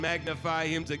Magnify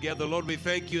him together. Lord, we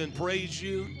thank you and praise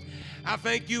you. I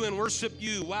thank you and worship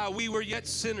you. While we were yet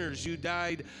sinners, you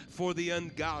died for the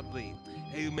ungodly.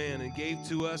 Amen. And gave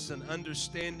to us an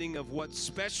understanding of what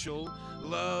special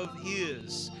love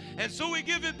is. And so we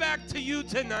give it back to you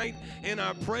tonight in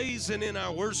our praise and in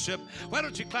our worship. Why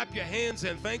don't you clap your hands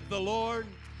and thank the Lord?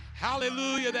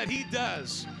 Hallelujah, that he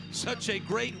does such a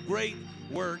great, great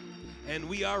work. And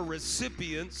we are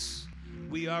recipients.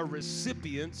 We are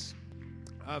recipients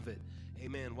of it.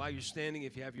 Amen. While you're standing,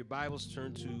 if you have your Bibles,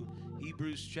 turn to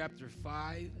Hebrews chapter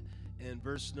 5 and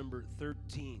verse number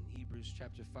 13. Hebrews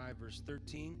chapter 5, verse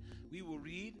 13. We will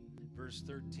read verse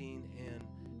 13 and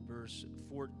verse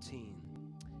 14.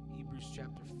 Hebrews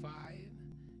chapter 5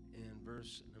 and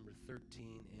verse number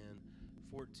 13 and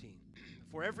 14.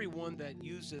 For everyone that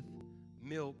useth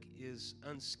milk is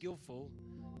unskillful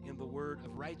in the word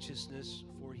of righteousness,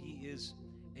 for he is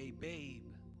a babe.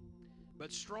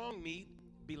 But strong meat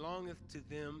belongeth to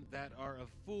them that are of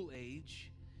full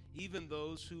age, even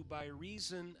those who by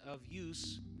reason of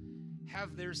use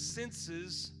have their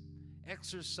senses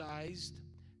exercised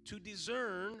to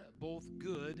discern both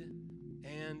good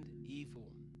and evil.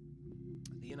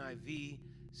 The NIV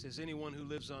says, anyone who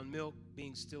lives on milk,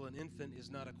 being still an infant, is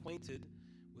not acquainted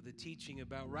with the teaching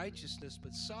about righteousness,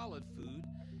 but solid food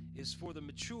is for the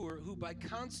mature, who by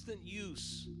constant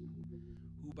use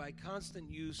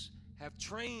have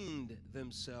trained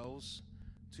themselves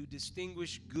to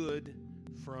distinguish good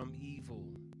from evil.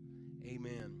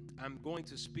 Amen. I'm going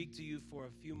to speak to you for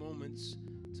a few moments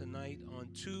tonight on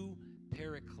two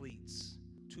paracletes.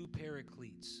 Two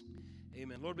paracletes.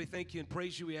 Amen. Lord, we thank you and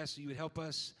praise you. We ask that you would help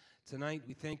us tonight.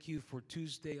 We thank you for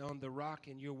Tuesday on the Rock,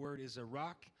 and your word is a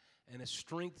rock and a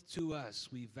strength to us.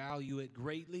 We value it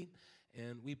greatly.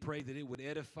 And we pray that it would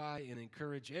edify and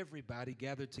encourage everybody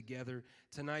gathered together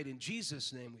tonight. In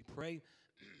Jesus' name we pray.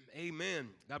 Amen.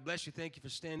 God bless you. Thank you for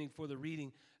standing for the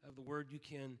reading of the word. You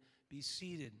can be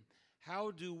seated.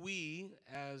 How do we,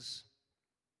 as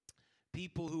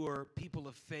people who are people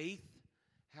of faith,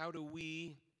 how do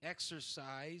we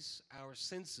exercise our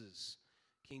senses?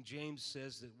 King James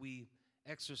says that we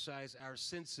exercise our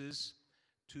senses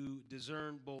to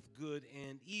discern both good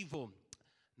and evil.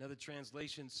 Another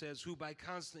translation says, who by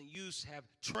constant use have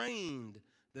trained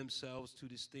themselves to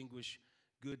distinguish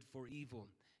good for evil.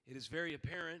 It is very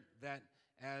apparent that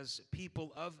as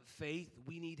people of faith,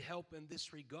 we need help in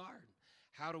this regard.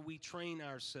 How do we train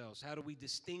ourselves? How do we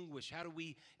distinguish? How do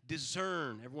we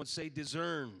discern? Everyone say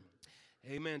discern.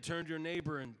 Amen. Turn to your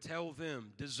neighbor and tell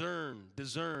them, discern,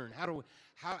 discern.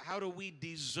 How do we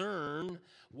discern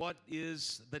what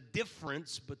is the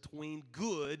difference between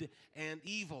good and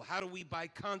evil? How do we, by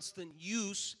constant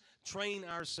use, train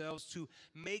ourselves to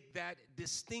make that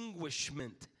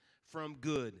distinguishment from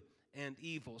good and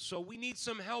evil? So we need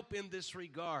some help in this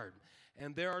regard.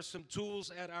 And there are some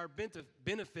tools at our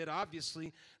benefit.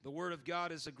 Obviously, the Word of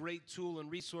God is a great tool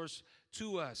and resource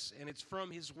to us. And it's from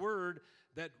His Word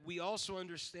that we also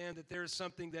understand that there is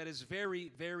something that is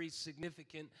very, very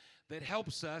significant that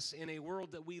helps us in a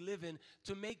world that we live in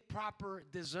to make proper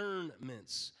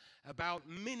discernments about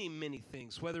many, many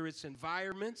things, whether it's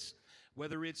environments,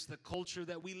 whether it's the culture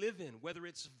that we live in, whether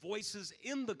it's voices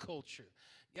in the culture.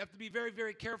 You have to be very,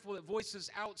 very careful that voices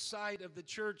outside of the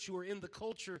church who are in the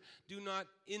culture do not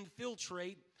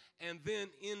infiltrate and then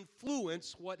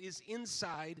influence what is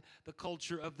inside the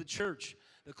culture of the church.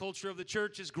 The culture of the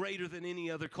church is greater than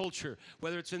any other culture,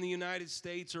 whether it's in the United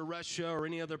States or Russia or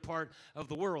any other part of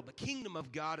the world. The kingdom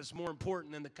of God is more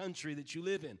important than the country that you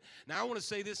live in. Now, I want to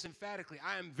say this emphatically.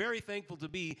 I am very thankful to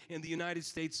be in the United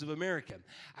States of America.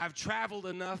 I've traveled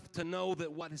enough to know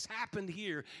that what has happened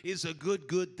here is a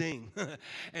good thing.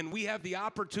 And we have the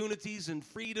opportunities and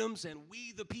freedoms, and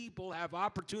we, the people, have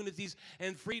opportunities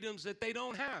and freedoms that they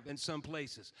don't have in some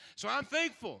places. So I'm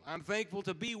thankful. I'm thankful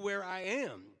to be where I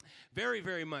am. Very,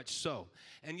 very much so.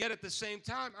 And yet at the same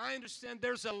time, I understand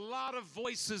there's a lot of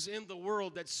voices in the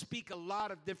world that speak a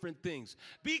lot of different things.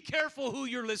 Be careful who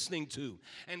you're listening to,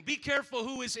 and be careful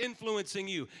who is influencing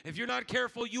you. If you're not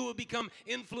careful, you will become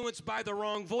influenced by the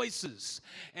wrong voices.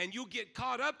 And you'll get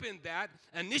caught up in that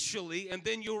initially, and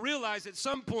then you'll realize at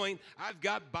some point, I've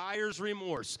got buyer's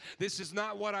remorse. This is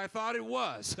not what I thought it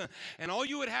was. And all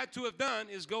you would have to have done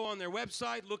is go on their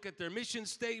website, look at their mission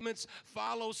statements,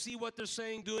 follow, see what they're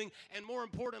saying, doing, and more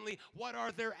importantly, what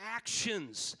are their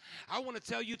actions? I want to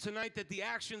tell you tonight that the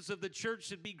actions of the church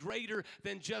should be greater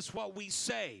than just what we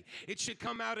say. It should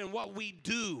come out in what we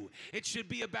do. It should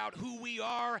be about who we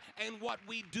are and what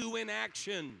we do in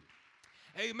action.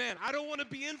 Amen. I don't want to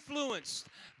be influenced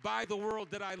by the world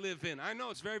that I live in. I know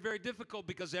it's very, very difficult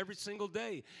because every single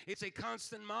day it's a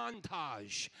constant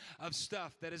montage of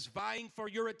stuff that is vying for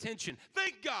your attention.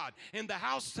 Thank God in the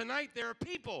house tonight there are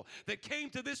people that came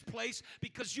to this place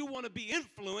because you want to be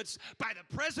influenced by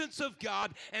the presence of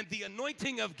God and the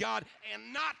anointing of God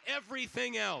and not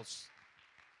everything else.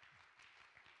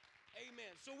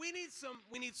 Amen. So we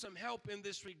need some help in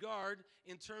this regard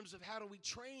in terms of how do we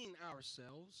train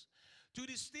ourselves to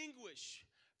distinguish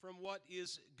from what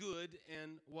is good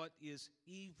and what is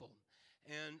evil.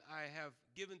 And I have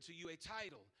given to you a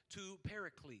title, Two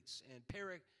Paracletes. And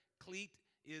paraclete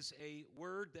is a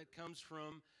word that comes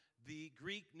from the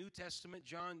Greek New Testament.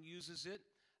 John uses it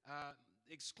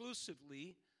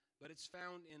exclusively, but it's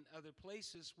found in other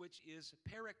places, which is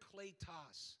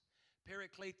parakletos.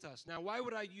 Parakletos. Now, why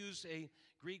would I use a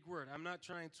Greek word? I'm not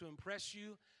trying to impress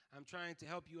you. I'm trying to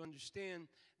help you understand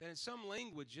that in some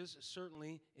languages,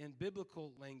 certainly in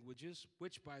biblical languages,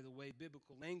 which, by the way,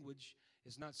 biblical language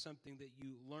is not something that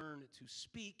you learn to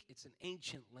speak. It's an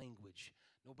ancient language.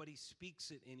 Nobody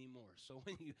speaks it anymore. So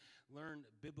when you learn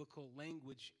biblical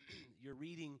language, you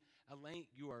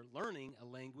are learning a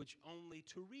language only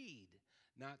to read,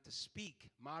 not to speak.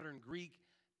 Modern Greek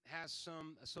has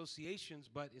some associations,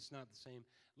 but it's not the same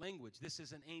language. This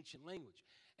is an ancient language.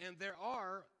 And there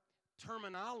are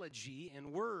terminology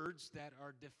and words that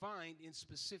are defined in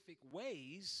specific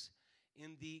ways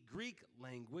in the Greek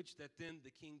language that then the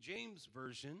King James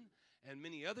Version and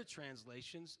many other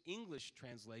translations, English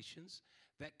translations,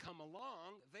 that come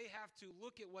along, they have to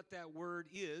look at what that word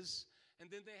is,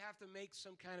 and then they have to make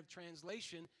some kind of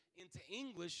translation into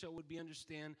English so it would be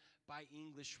understood by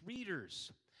English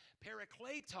readers.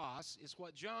 Parakletos is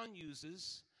what John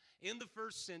uses in the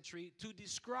first century to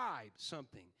describe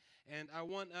something. And I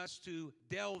want us to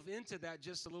delve into that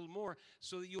just a little more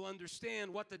so that you'll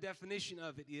understand what the definition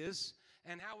of it is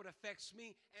and how it affects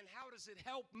me and how does it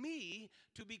help me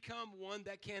to become one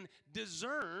that can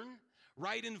discern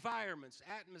right environments,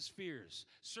 atmospheres,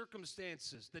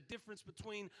 circumstances, the difference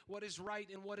between what is right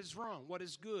and what is wrong, what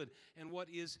is good and what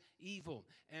is evil.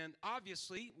 And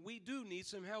obviously, we do need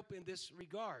some help in this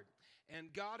regard.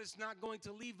 And God is not going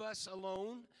to leave us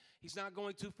alone. He's not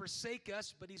going to forsake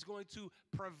us, but He's going to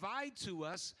provide to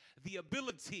us the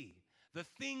ability, the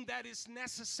thing that is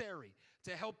necessary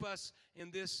to help us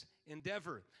in this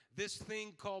endeavor. This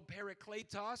thing called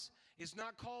parakletos is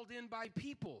not called in by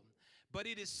people, but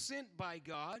it is sent by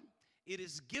God, it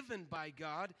is given by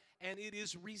God, and it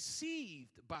is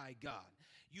received by God.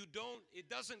 It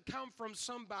doesn't come from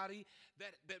somebody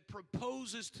that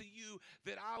proposes to you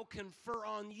that I'll confer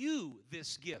on you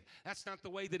this gift. That's not the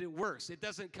way that it works. It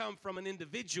doesn't come from an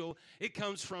individual. It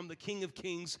comes from the King of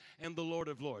Kings and the Lord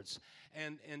of Lords.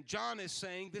 And John is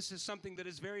saying this is something that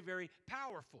is very, very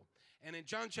powerful. And in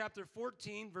John chapter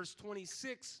 14, verse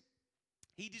 26,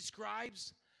 he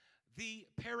describes the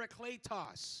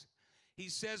parakletos. He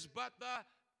says, but the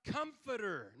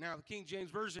Comforter. Now, the King James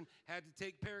Version had to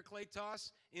take parakletos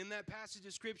in that passage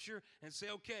of Scripture and say,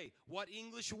 okay, what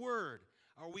English word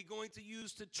are we going to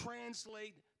use to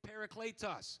translate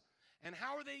parakletos? And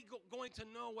how are they going to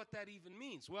know what that even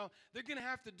means? Well, they're going to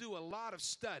have to do a lot of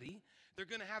study. They're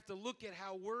going to have to look at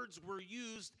how words were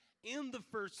used in the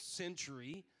first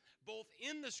century, both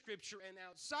in the Scripture and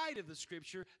outside of the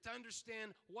Scripture, to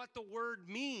understand what the word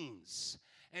means.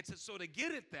 And so to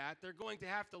get at that, they're going to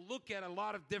have to look at a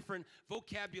lot of different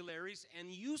vocabularies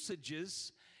and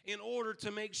usages in order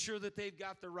to make sure that they've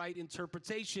got the right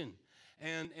interpretation.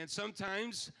 And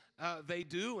sometimes they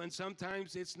do, and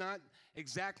sometimes it's not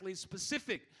exactly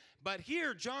specific. But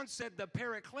here, John said the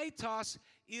parakletos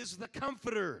is the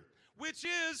Comforter, which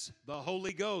is the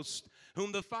Holy Ghost,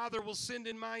 whom the Father will send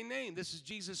in my name. This is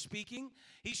Jesus speaking.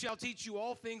 He shall teach you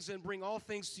all things and bring all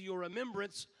things to your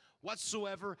remembrance,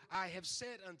 whatsoever I have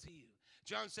said unto you.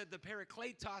 John said the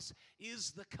parakletos is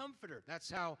the Comforter.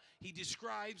 That's how he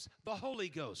describes the Holy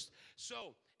Ghost.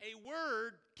 So a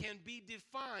word can be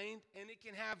defined and it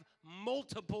can have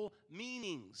multiple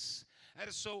meanings.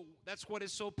 That's what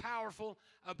is so powerful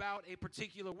about a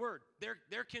particular word.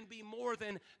 There can be more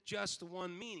than just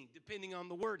one meaning, depending on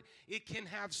the word. It can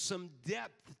have some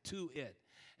depth to it.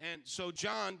 And so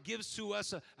John gives to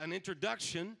us an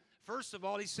introduction First of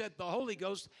all, he said the Holy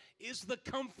Ghost is the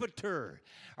comforter.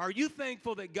 Are you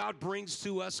thankful that God brings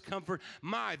to us comfort?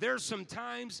 There's some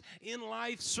times in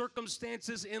life,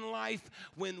 circumstances in life,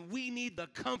 when we need the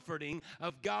comforting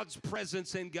of God's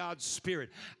presence and God's Spirit.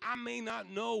 I may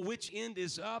not know which end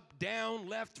is up, down,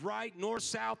 left, right, north,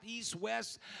 south, east,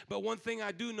 west, but one thing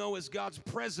I do know is God's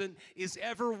presence is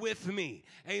ever with me.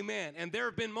 Amen. And there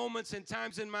have been moments and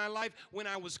times in my life when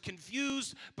I was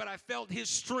confused, but I felt His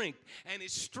strength, and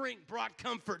His strength brought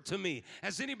comfort to me.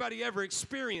 Has anybody ever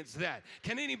experienced that?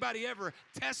 Can anybody ever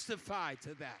testify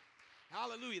to that?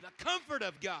 Hallelujah. The comfort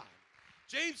of God.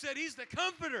 James said He's the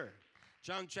comforter.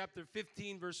 John chapter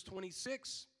 15, verse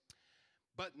 26.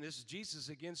 But this is Jesus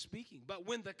again speaking. But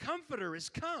when the comforter is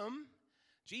come,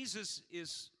 Jesus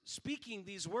is speaking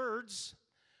these words,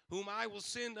 whom I will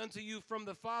send unto you from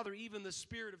the Father, even the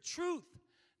Spirit of truth.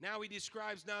 Now He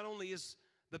describes not only as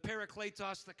the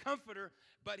Parakletos, the comforter,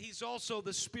 but He's also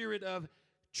the Spirit of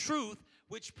truth,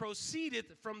 which proceedeth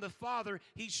from the Father.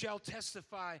 He shall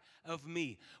testify of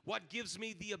me. What gives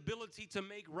me the ability to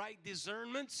make right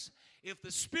discernments? If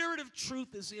the Spirit of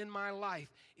truth is in my life,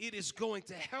 it is going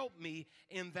to help me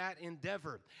in that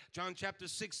endeavor. John chapter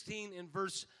 16 and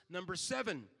verse number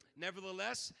 7.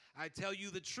 Nevertheless, I tell you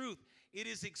the truth. It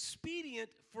is expedient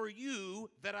for you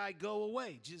that I go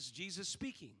away. Just Jesus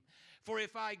speaking. For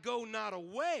if I go not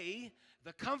away,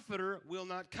 the Comforter will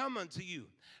not come unto you.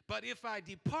 But if I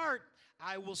depart,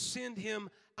 I will send him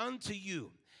unto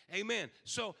you. Amen.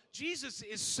 So Jesus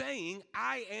is saying,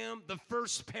 I am the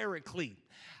first Paraclete.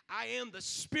 I am the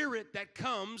Spirit that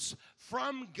comes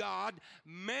from God,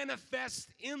 manifests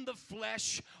in the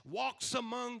flesh, walks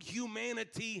among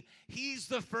humanity. He's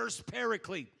the first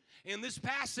Paraclete. In this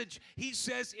passage, he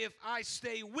says, if I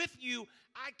stay with you,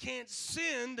 I can't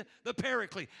send the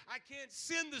Paraclete. I can't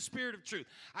send the Spirit of truth.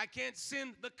 I can't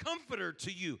send the Comforter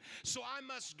to you. So I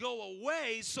must go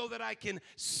away so that I can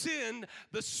send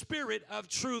the Spirit of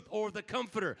truth or the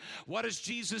Comforter. What is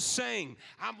Jesus saying?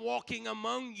 I'm walking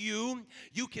among you.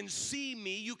 You can see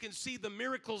me. You can see the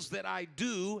miracles that I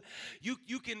do.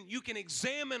 You can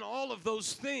examine all of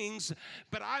those things,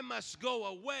 but I must go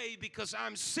away because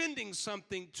I'm sending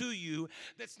something to you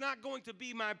that's not going to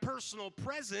be my personal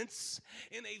presence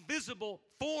in a visible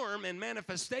form and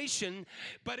manifestation,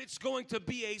 but it's going to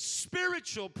be a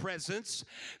spiritual presence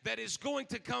that is going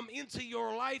to come into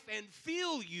your life and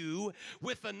fill you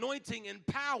with anointing and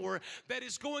power that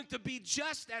is going to be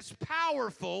just as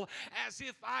powerful as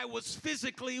if I was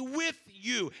physically with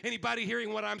you. Anybody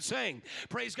hearing what I'm saying?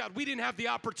 Praise God. We didn't have the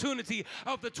opportunity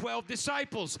of the 12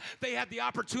 disciples. They had the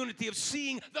opportunity of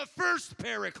seeing the first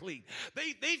Paraclete.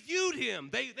 They viewed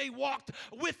him. They walked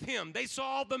with him. They saw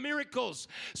all the miracles.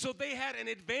 So they had an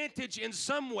advantage in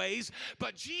some ways,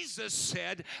 but Jesus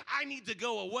said, I need to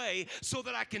go away so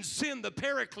that I can send the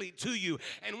Paraclete to you.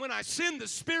 And when I send the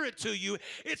Spirit to you,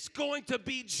 it's going to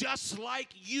be just like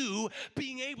you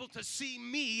being able to see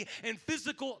me in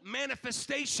physical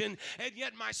manifestation, and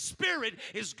yet my Spirit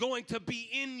is going to be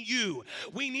in you.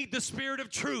 We need the Spirit of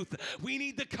truth. We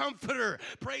need the Comforter.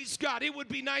 Praise God. It would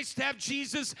be nice to have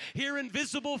Jesus here in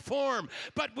visible form,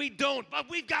 but we don't. But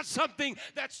we've got something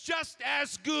that's just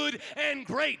as good and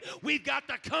great. We've got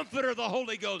the Comforter, the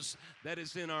Holy Ghost, that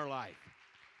is in our life.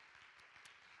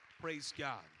 Praise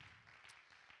God.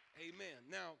 Amen.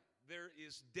 Now, there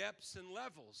is depths and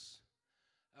levels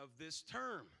of this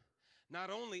term.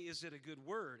 Not only is it a good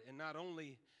word, and not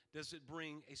only does it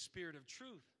bring a spirit of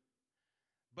truth,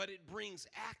 but it brings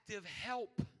active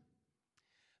help,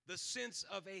 the sense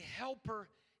of a helper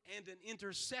and an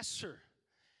intercessor.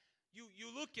 You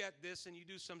look at this and you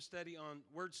do some study on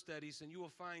word studies, and you will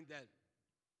find that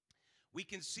we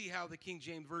can see how the King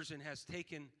James Version has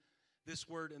taken this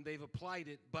word and they've applied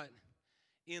it, but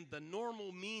in the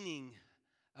normal meaning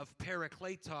of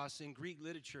parakletos in Greek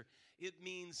literature, it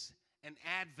means an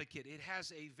advocate. It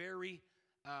has a very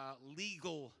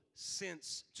legal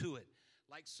sense to it,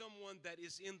 like someone that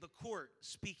is in the court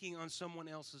speaking on someone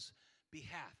else's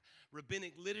behalf.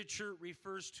 Rabbinic literature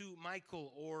refers to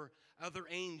Michael or other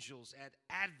angels as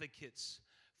advocates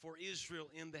for Israel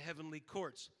in the heavenly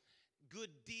courts. Good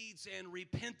deeds and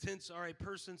repentance are a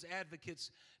person's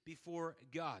advocates before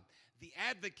God. The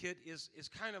advocate is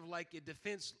kind of like a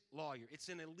defense lawyer. It's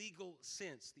in a legal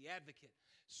sense, the advocate.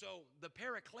 So the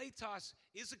parakletos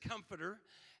is a comforter,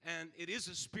 and it is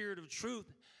a spirit of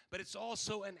truth, but it's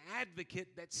also an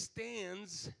advocate that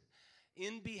stands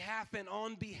in behalf and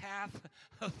on behalf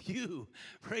of you.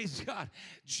 Praise God.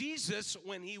 Jesus,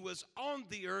 when he was on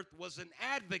the earth, was an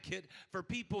advocate for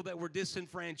people that were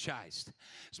disenfranchised.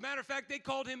 As a matter of fact, they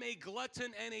called him a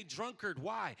glutton and a drunkard.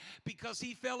 Why? Because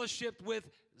he fellowshiped with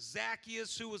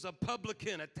Zacchaeus, who was a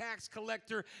publican, a tax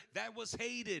collector that was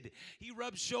hated. He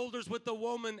rubbed shoulders with the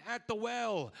woman at the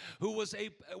well, who was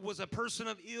a person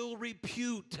of ill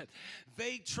repute.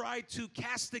 They tried to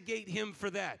castigate him for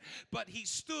that, but he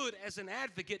stood as an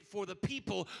advocate for the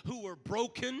people who were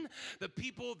broken, the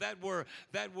people that were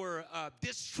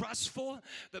distrustful,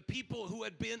 the people who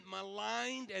had been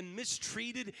maligned and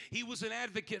mistreated. He was an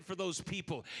advocate for those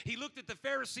people. He looked at the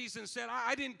Pharisees and said,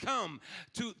 I didn't come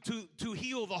to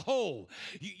heal the whole.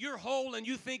 You're whole and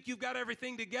you think you've got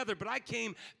everything together, but I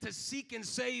came to seek and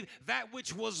save that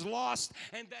which was lost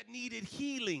and that needed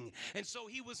healing. And so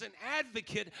he was an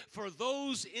advocate for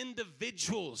those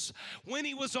individuals when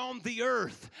he was on the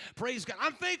earth. Praise God.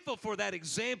 I'm thankful for that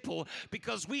example,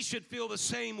 because we should feel the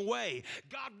same way.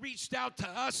 God reached out to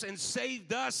us and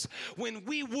saved us when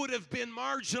we would have been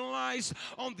marginalized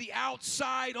on the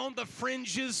outside, on the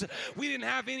fringes. We didn't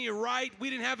have any right. We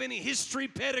didn't have any history,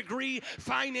 pedigree,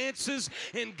 finances.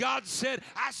 And God said,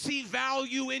 I see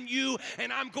value in you,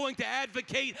 and I'm going to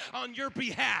advocate on your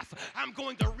behalf. I'm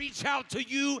going to reach out to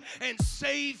you and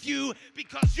save you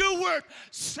because you're worth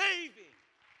saving.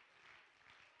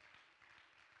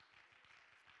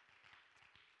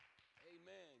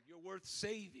 Amen. You're worth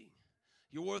saving.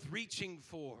 You're worth reaching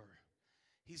for.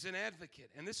 He's an advocate.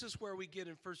 And this is where we get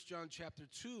in 1 John chapter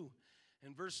 2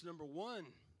 and verse number 1.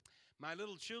 My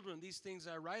little children, these things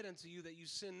I write unto you, that you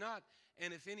sin not.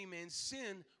 And if any man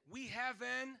sin, we have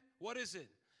what is it?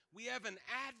 We have an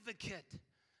advocate.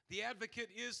 The advocate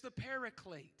is the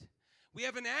Paraclete. We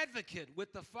have an advocate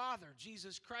with the Father,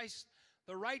 Jesus Christ,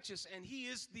 the righteous, and he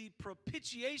is the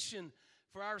propitiation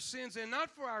for our sins, and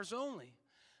not for ours only,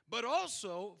 but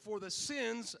also for the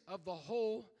sins of the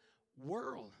whole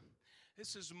world.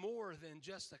 This is more than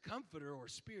just a comforter or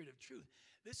spirit of truth.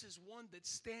 This is one that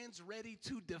stands ready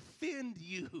to defend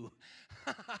you.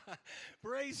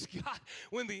 Praise God.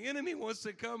 When the enemy wants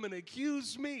to come and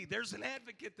accuse me, there's an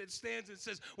advocate that stands and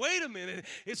says, wait a minute,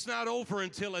 it's not over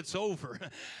until it's over.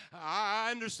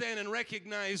 I understand and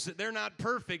recognize that they're not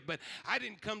perfect, but I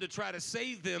didn't come to try to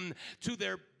save them to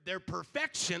their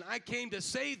perfection. I came to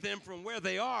save them from where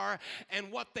they are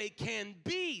and what they can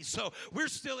be. So we're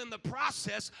still in the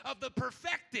process of the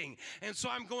perfecting. And so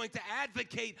I'm going to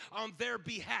advocate on their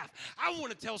behalf. I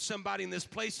want to tell somebody in this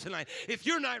place tonight, if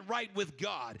you're not right with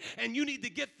God and you need to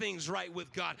get things right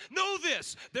with God, know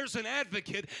this: there's an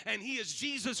advocate, and he is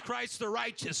Jesus Christ the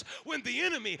righteous. When the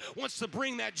enemy wants to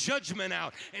bring that judgment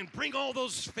out and bring all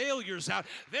those failures out,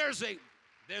 there's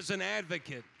an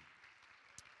advocate.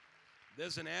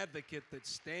 There's an advocate that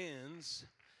stands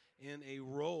in a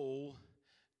role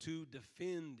to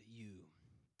defend you.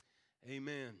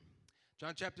 Amen.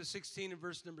 John chapter 16 and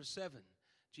verse number 7.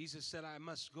 Jesus said, I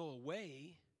must go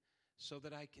away so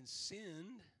that I can send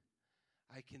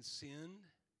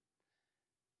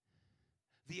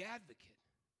the advocate,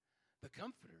 the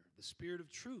comforter, the Spirit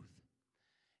of truth.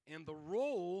 And the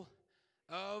role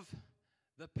of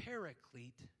the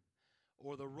Paraclete,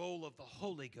 or the role of the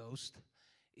Holy Ghost,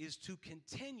 is to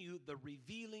continue the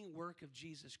revealing work of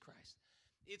Jesus Christ.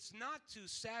 It's not to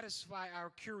satisfy our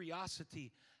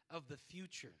curiosity of the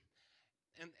future,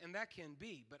 and that can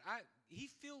be, but he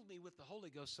filled me with the Holy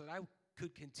Ghost so that I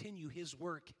could continue his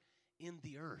work in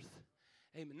the earth.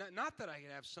 Amen. Not that I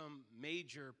could have some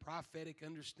major prophetic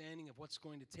understanding of what's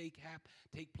going to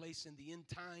take place in the end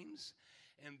times,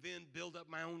 and then build up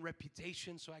my own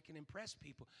reputation so I can impress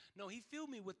people. No, he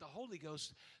filled me with the Holy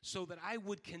Ghost so that I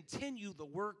would continue the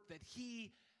work that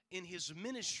he, in his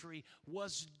ministry,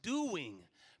 was doing.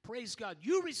 Praise God.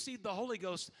 You received the Holy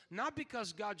Ghost not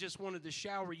because God just wanted to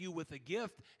shower you with a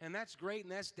gift, and that's great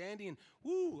and that's dandy, and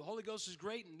woo, the Holy Ghost is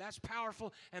great and that's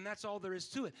powerful, and that's all there is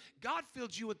to it. God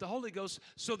filled you with the Holy Ghost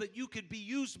so that you could be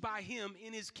used by him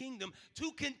in his kingdom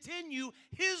to continue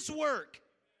his work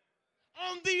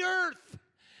on the earth.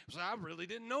 So I really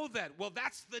didn't know that. Well,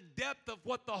 that's the depth of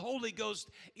what the Holy Ghost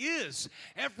is.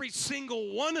 Every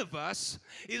single one of us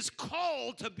is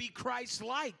called to be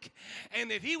Christ-like.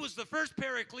 And if he was the first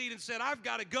Paraclete and said, I've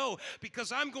got to go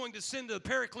because I'm going to send the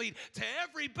Paraclete to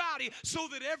everybody so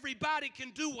that everybody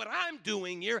can do what I'm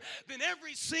doing here, then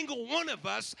every single one of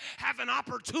us have an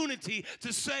opportunity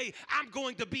to say, I'm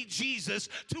going to be Jesus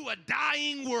to a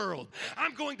dying world.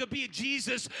 I'm going to be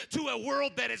Jesus to a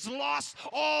world that has lost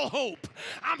all hope.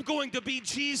 I'm going to be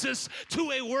Jesus to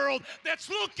a world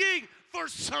that's looking for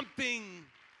something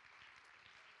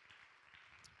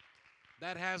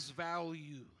that has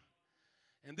value.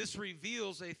 And this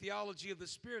reveals a theology of the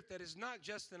Spirit that is not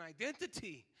just an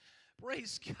identity.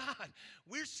 Praise God.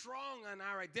 We're strong on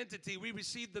our identity. We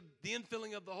receive the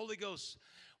infilling of the Holy Ghost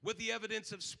with the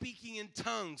evidence of speaking in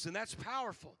tongues, and that's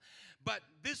powerful. But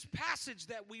this passage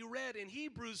that we read in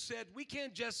Hebrews said we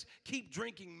can't just keep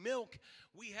drinking milk.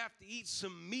 We have to eat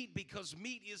some meat because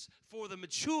meat is for the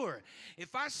mature.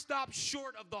 If I stop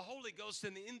short of the Holy Ghost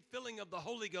and the infilling of the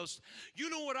Holy Ghost, you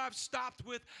know what I've stopped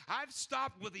with? I've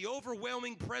stopped with the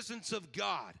overwhelming presence of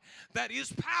God. That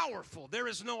is powerful. There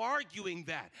is no arguing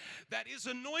that. That is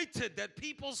anointed, that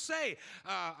people say.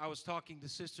 I was talking to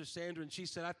Sister Sandra, and she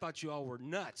said, I thought you all were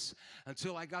nuts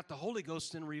until I got the Holy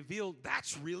Ghost and revealed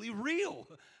that's really real.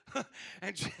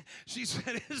 And she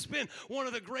said, it's been one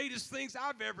of the greatest things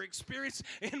I've ever experienced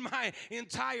in my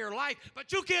entire life.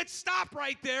 But you can't stop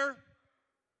right there.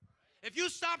 If you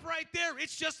stop right there,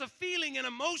 it's just a feeling, an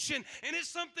emotion, and it's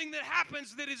something that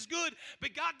happens that is good.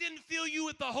 But God didn't fill you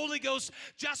with the Holy Ghost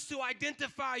just to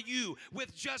identify you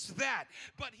with just that.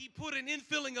 But He put an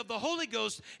infilling of the Holy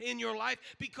Ghost in your life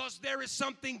because there is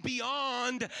something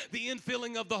beyond the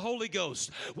infilling of the Holy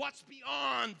Ghost. What's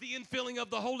beyond the infilling of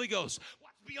the Holy Ghost?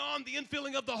 Beyond the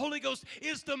infilling of the Holy Ghost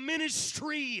is the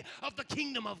ministry of the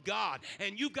kingdom of God,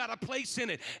 and you've got a place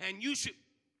in it, and you should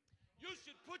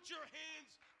put your hands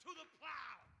to the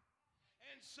plow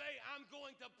and say, I'm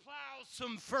going to plow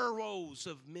some furrows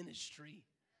of ministry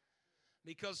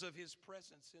because of His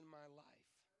presence in my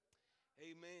life.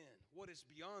 Amen. What is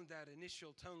beyond that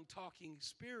initial tongue-talking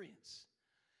experience?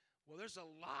 Well, there's a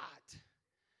lot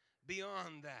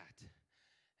beyond that.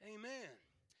 Amen.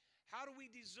 How do we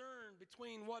discern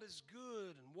between what is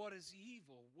good and what is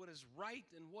evil, what is right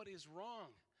and what is wrong?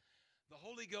 The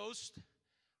Holy Ghost,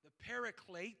 the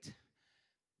Paraclete,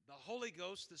 the Holy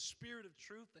Ghost, the Spirit of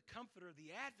truth, the Comforter,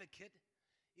 the Advocate,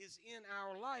 is in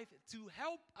our life to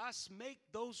help us make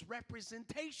those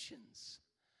representations.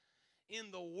 In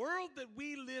the world that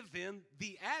we live in,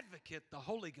 the Advocate, the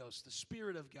Holy Ghost, the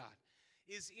Spirit of God,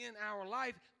 is in our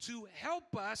life to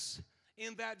help us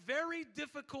in that very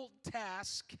difficult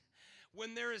task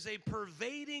when there is a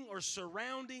pervading or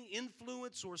surrounding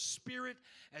influence or spirit,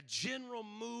 a general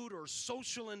mood or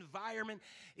social environment.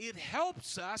 It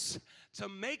helps us to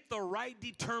make the right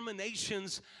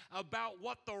determinations about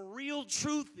what the real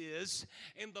truth is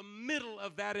in the middle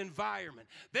of that environment.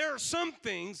 There are some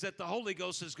things that the Holy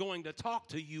Ghost is going to talk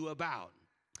to you about.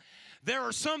 There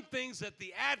are some things that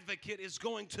the Advocate is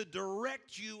going to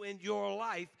direct you in your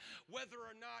life, whether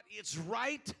or not it's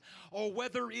right or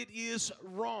whether it is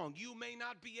wrong. You may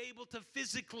not be able to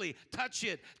physically touch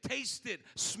it, taste it,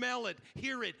 smell it,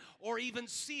 hear it, or even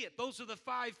see it. Those are the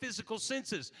 5 physical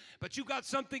senses. But you got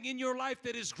something in your life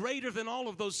that is greater than all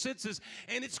of those senses,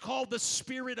 and it's called the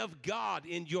Spirit of God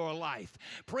in your life.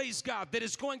 Praise God. That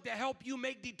is going to help you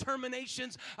make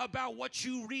determinations about what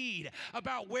you read,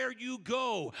 about where you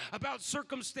go, about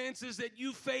circumstances that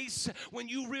you face when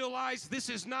you realize this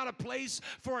is not a place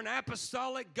for an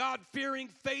apostolic, God-fearing,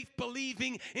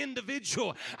 faith-believing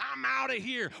individual. I'm out of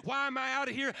here. Why am I out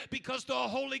of here? Because the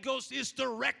Holy Ghost is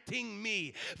directing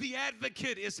me. The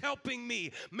Advocate is helping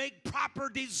me make proper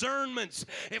discernments.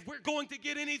 If we're going to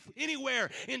get anywhere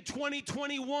in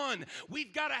 2021,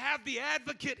 we've got to have the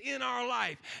Advocate in our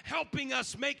life helping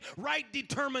us make right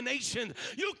determination.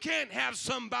 You can't have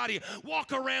somebody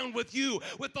walk around with you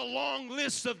with a long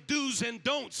list of do's and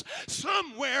don'ts.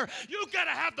 Somewhere you got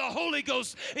to have the Holy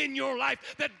Ghost in your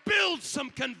life that builds some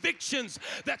convictions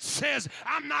that says,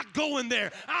 I'm not going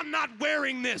there. I'm not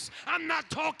wearing this. I'm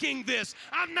not talking this.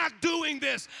 I'm not doing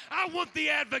this. I want the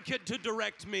Advocate to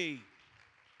direct me.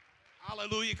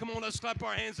 Hallelujah. Come on, let's clap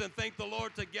our hands and thank the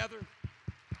Lord together.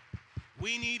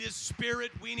 We need His Spirit.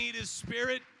 We need His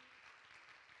Spirit.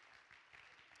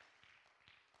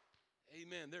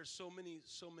 Amen. There's so many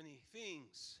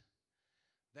things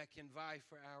that can vie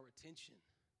for our attention.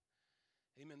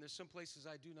 Amen. There's some places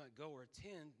I do not go or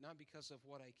attend, not because of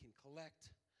what I can collect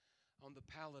on the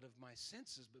palette of my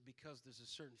senses, but because there's a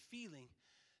certain feeling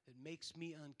that makes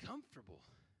me uncomfortable.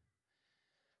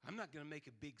 I'm not going to make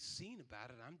a big scene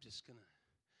about it. I'm just going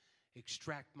to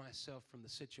extract myself from the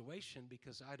situation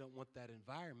because I don't want that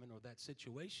environment or that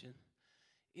situation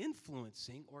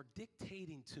influencing or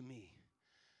dictating to me.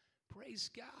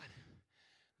 Praise God.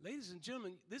 Ladies and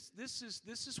gentlemen, this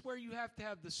is where you have to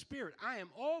have the Spirit. I am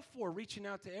all for reaching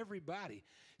out to everybody.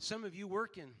 Some of you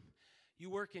work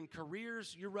in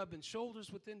careers, you're rubbing shoulders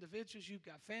with individuals, you've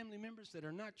got family members that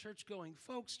are not church-going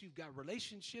folks, you've got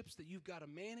relationships that you've got to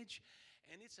manage,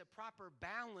 And it's a proper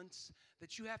balance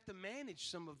that you have to manage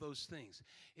some of those things.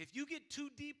 If you get too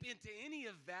deep into any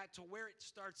of that to where it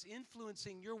starts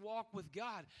influencing your walk with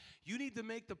God, you need to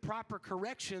make the proper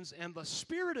corrections, and the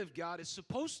Spirit of God is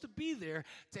supposed to be there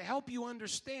to help you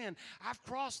understand, I've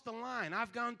crossed the line.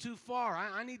 I've gone too far.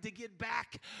 I need to get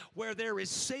back where there is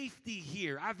safety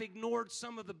here. I've ignored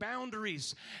some of the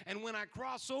boundaries. And when I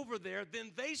cross over there,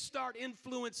 then they start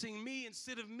influencing me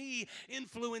instead of me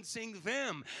influencing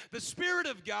them. The Spirit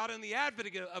of God and the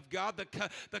Advocate of God,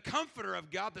 the Comforter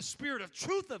of God, the Spirit of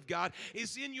truth of God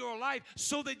is in your life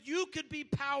so that you could be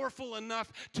powerful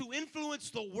enough to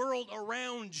influence the world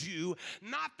around you,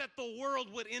 not that the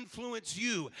world would influence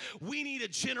you. We need a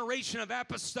generation of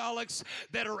apostolics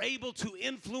that are able to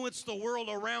influence the world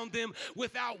around them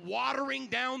without watering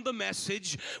down the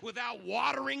message, without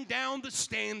watering down the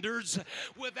standards,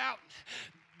 without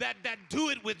that do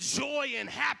it with joy and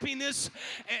happiness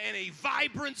and a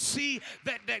vibrancy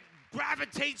that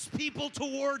gravitates people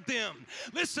toward them.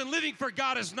 Listen, living for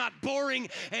God is not boring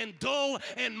and dull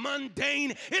and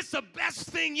mundane. It's the best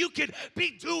thing you could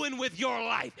be doing with your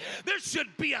life. There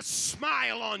should be a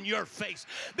smile on your face.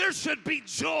 There should be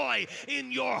joy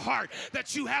in your heart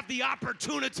that you have the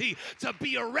opportunity to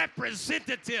be a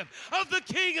representative of the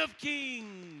King of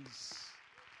Kings.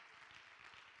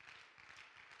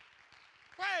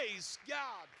 Praise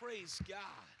God. Praise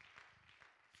God.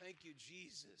 Thank you,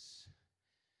 Jesus.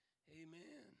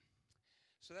 Amen.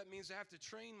 So that means I have to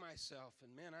train myself.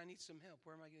 And man, I need some help.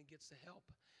 Where am I going to get the help?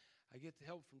 I get the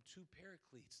help from two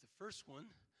paracletes. The first one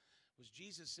was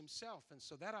Jesus himself. And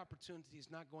so that opportunity is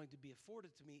not going to be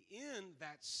afforded to me in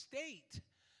that state.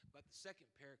 But the second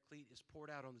paraclete is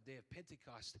poured out on the day of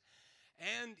Pentecost.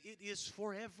 And it is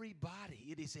for everybody.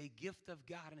 It is a gift of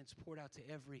God, and it's poured out to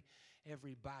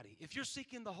everybody. If you're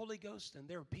seeking the Holy Ghost, and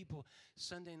there are people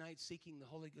Sunday night seeking the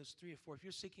Holy Ghost, 3 or 4. If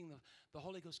you're seeking the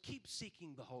Holy Ghost, keep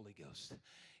seeking the Holy Ghost.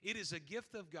 It is a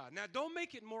gift of God. Now, don't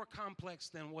make it more complex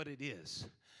than what it is.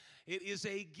 It is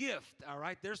a gift, all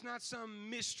right? There's not some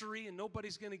mystery, and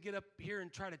nobody's going to get up here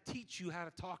and try to teach you how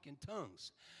to talk in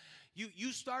tongues.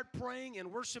 You start praying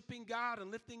and worshiping God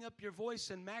and lifting up your voice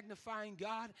and magnifying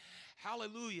God.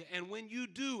 Hallelujah. And when you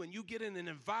do and you get in an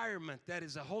environment that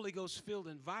is a Holy Ghost-filled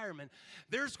environment,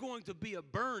 there's going to be a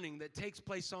burning that takes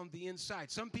place on the inside.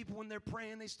 Some people, when they're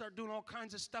praying, they start doing all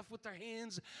kinds of stuff with their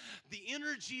hands. The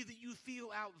energy that you feel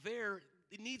out there,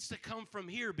 it needs to come from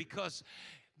here, because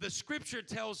the scripture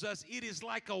tells us it is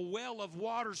like a well of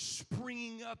water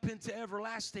springing up into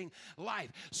everlasting life.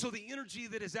 So the energy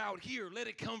that is out here, let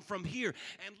it come from here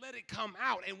and let it come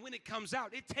out. And when it comes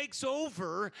out, it takes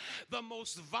over the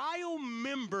most vile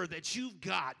member that you've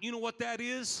got. You know what that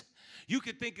is? You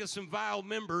could think of some vile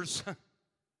members.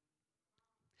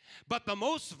 But the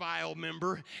most vile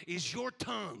member is your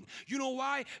tongue. You know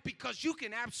why? Because you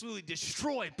can absolutely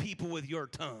destroy people with your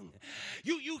tongue.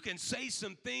 You can say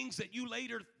some things that you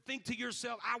later think to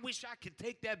yourself, I wish I could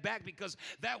take that back, because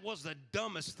that was the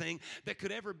dumbest thing that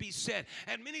could ever be said.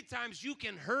 And many times you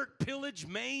can hurt, pillage,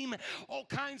 maim all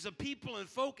kinds of people and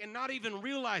folk and not even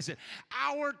realize it.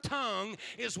 Our tongue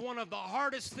is one of the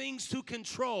hardest things to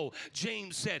control,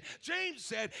 James said. James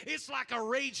said it's like a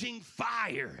raging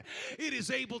fire. It is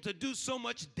able to do so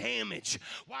much damage.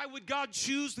 Why would God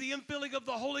choose the infilling of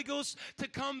the Holy Ghost to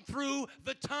come through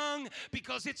the tongue?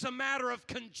 Because it's a matter of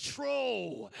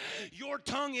control. Your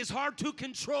tongue is hard to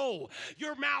control.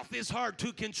 Your mouth is hard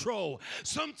to control.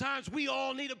 Sometimes we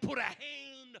all need to put a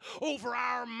hand over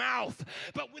our mouth.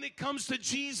 But when it comes to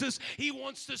Jesus, he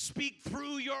wants to speak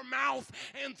through your mouth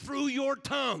and through your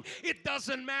tongue. It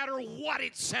doesn't matter what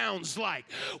it sounds like.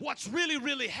 What's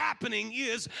really happening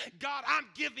is, God, I'm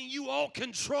giving you all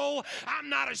control. I'm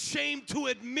not ashamed to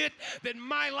admit that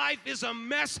my life is a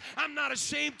mess. I'm not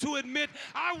ashamed to admit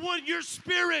I want your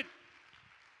Spirit.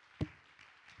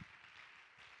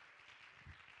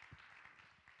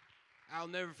 I'll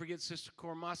never forget Sister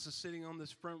Cormasa sitting on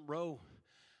this front row.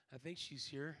 I think she's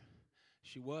here.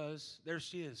 She was. There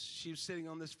she is. She was sitting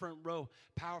on this front row.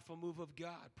 Powerful move of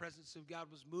God. Presence of God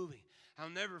was moving. I'll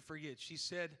never forget. She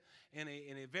said in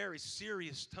a very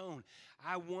serious tone,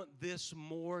 I want this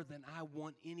more than I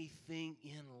want anything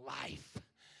in life.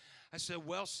 I said,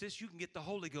 well, sis, you can get the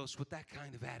Holy Ghost with that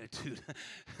kind of attitude.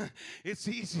 It's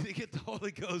easy to get the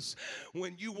Holy Ghost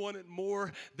when you want it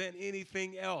more than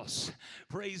anything else.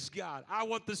 Praise God. I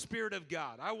want the Spirit of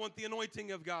God. I want the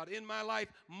anointing of God in my life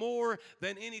more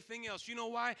than anything else. You know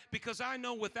why? Because I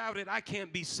know without it, I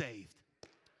can't be saved.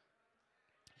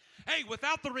 Hey,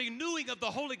 without the renewing of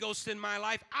the Holy Ghost in my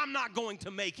life, I'm not going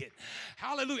to make it.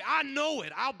 Hallelujah. I know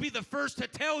it. I'll be the first to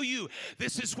tell you.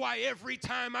 This is why every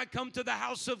time I come to the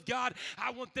house of God,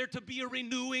 I want there to be a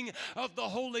renewing of the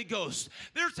Holy Ghost.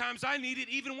 There are times I need it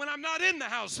even when I'm not in the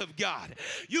house of God.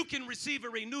 You can receive a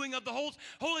renewing of the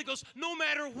Holy Ghost no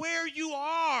matter where you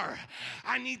are.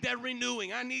 I need that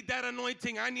renewing. I need that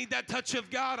anointing. I need that touch of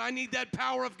God. I need that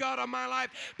power of God on my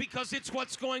life because it's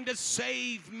what's going to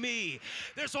save me.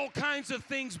 There's all kinds of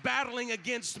things battling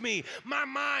against me. My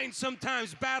mind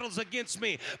sometimes battles against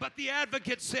me, but the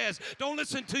advocate says, don't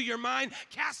listen to your mind.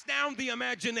 Cast down the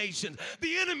imagination.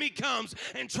 The enemy comes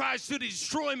and tries to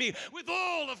destroy me with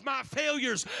all of my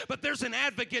failures, but there's an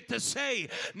advocate to say,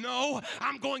 no,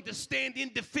 I'm going to stand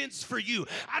in defense for you.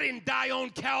 I didn't die on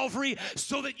Calvary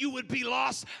so that you would be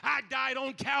lost. I died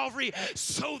on Calvary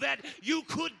so that you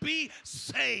could be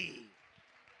saved.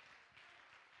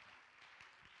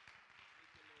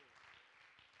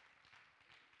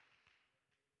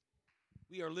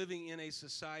 We are living in a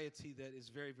society that is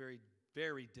very, very,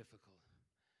 very difficult.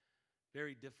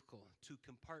 Very difficult to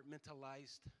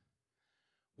compartmentalize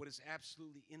what is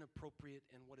absolutely inappropriate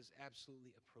and what is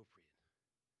absolutely appropriate.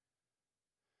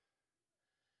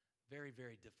 Very,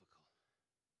 very difficult.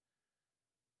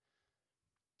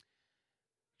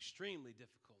 Extremely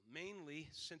difficult. Mainly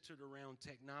centered around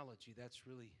technology. That's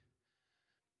really,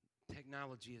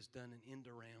 technology has done an end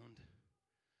around.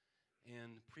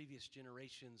 And previous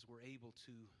generations were able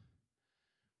to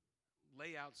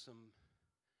lay out some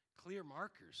clear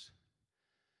markers.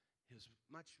 It was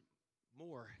much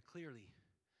more clearly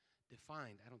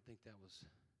defined. I don't think that was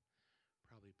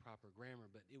probably proper grammar,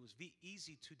 but it was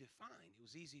easy to define. It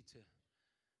was easy to,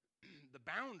 the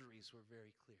boundaries were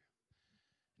very clear.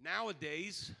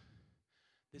 Nowadays,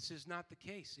 this is not the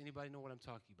case. Anybody know what I'm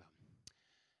talking about?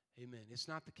 Amen. It's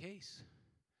not the case.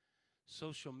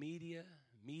 Social media,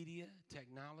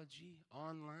 technology,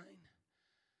 online.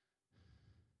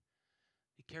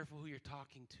 Be careful who you're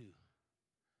talking to.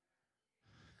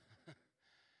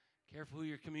 Careful who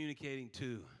you're communicating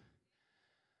to.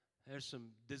 There's some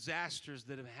disasters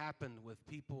that have happened with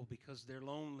people because they're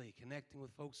lonely, connecting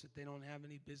with folks that they don't have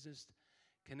any business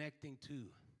connecting to.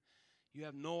 You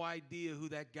have no idea who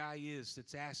that guy is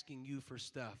that's asking you for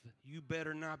stuff. You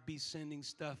better not be sending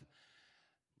stuff.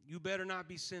 You better not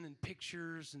be sending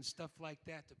pictures and stuff like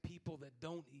that to people that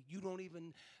you don't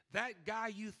even, that guy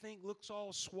you think looks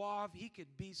all suave, he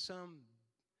could be some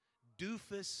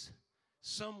doofus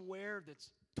somewhere that's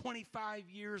 25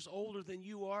 years older than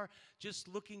you are, just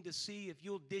looking to see if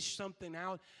you'll dish something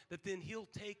out that then he'll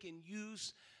take and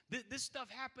use. This stuff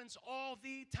happens all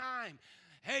the time.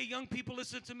 Hey, young people,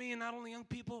 listen to me, and not only young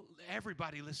people,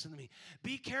 everybody listen to me.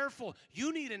 Be careful.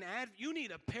 You need you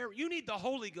need the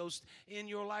Holy Ghost in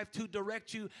your life to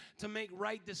direct you to make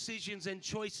right decisions and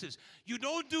choices. You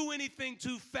don't do anything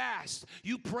too fast.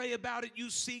 You pray about it, you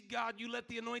seek God, you let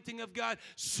the anointing of God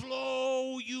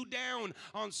slow you down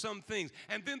on some things.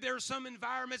 And then there are some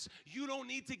environments you don't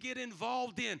need to get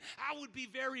involved in. I would be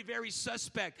very, very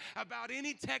suspect about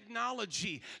any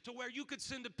technology to where you could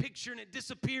send a picture and it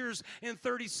disappears in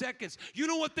 30 seconds. You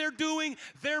know what they're doing?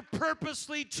 They're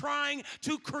purposely trying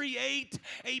to create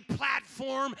a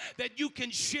platform that you can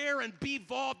share and be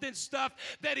involved in stuff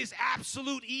that is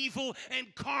absolute evil and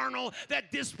carnal,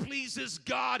 that displeases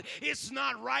God. It's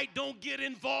not right. Don't get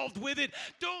involved with it.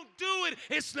 Don't do it.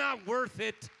 It's not worth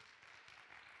it.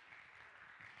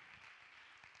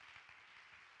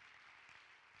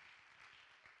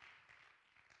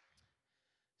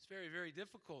 It's very, very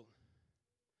difficult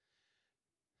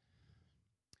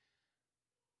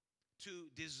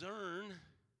to discern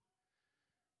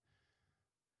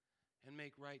and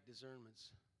make right discernments,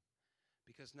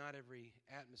 because not every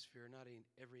atmosphere, not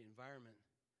every environment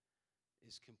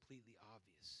is completely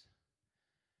obvious.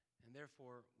 And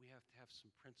therefore, we have to have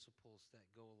some principles that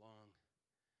go along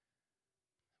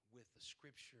with the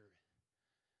Scripture,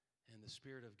 and the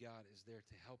Spirit of God is there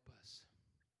to help us.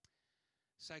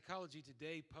 Psychology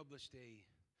Today published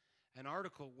an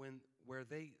article where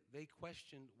they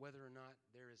questioned whether or not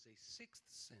there is a sixth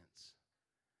sense.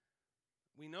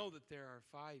 We know that there are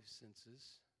five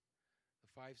senses. The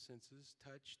five senses: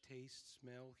 touch, taste,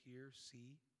 smell, hear,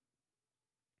 see.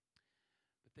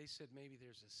 But they said maybe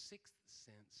there's a sixth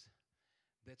sense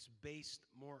that's based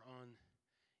more on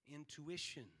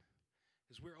intuition,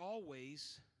 because we're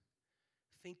always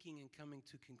thinking and coming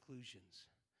to conclusions.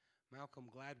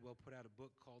 Malcolm Gladwell put out a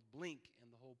book called Blink,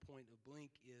 and the whole point of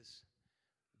Blink is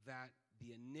that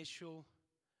the initial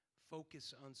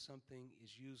focus on something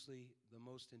is usually the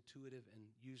most intuitive, and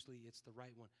usually it's the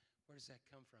right one. Where does that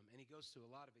come from? And he goes through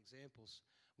a lot of examples.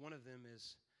 One of them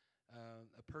is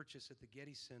a purchase at the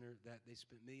Getty Center that they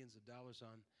spent millions of dollars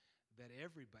on, that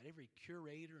everybody, every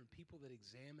curator and people that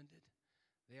examined it,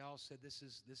 they all said this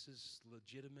is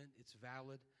legitimate, it's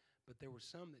valid. But there were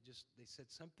some that they said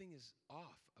something is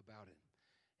off about it.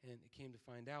 And it came to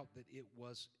find out that it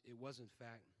was in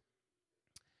fact,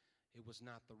 it was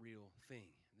not the real thing.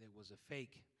 It was a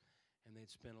fake, and they'd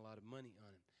spent a lot of money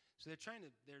on it. So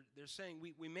they're saying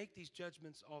we make these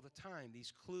judgments all the time,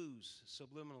 these clues,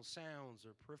 subliminal sounds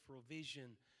or peripheral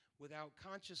vision, without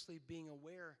consciously being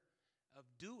aware of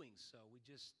doing so.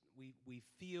 We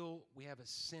feel, we have a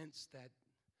sense that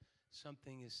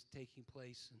something is taking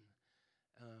place and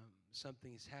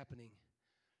something is happening.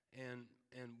 And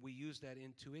we use that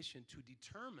intuition to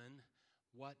determine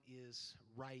what is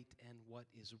right and what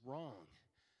is wrong.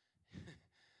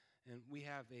 And we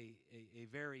have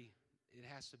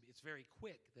it's very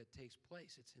quick that takes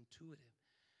place. It's intuitive.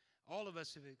 All of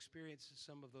us have experienced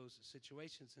some of those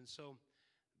situations. And so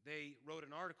they wrote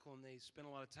an article, and they spent a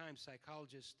lot of time,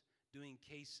 psychologists, doing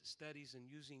case studies and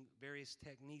using various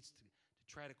techniques to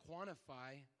try to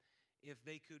quantify if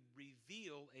they could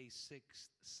reveal a sixth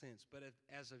sense. But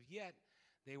as of yet,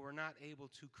 they were not able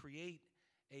to create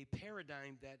a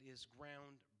paradigm that is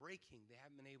groundbreaking. They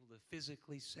haven't been able to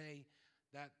physically say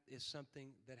that is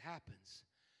something that happens.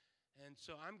 And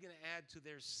so I'm going to add to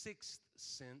their sixth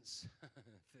sense,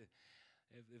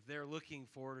 if they're looking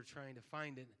for it or trying to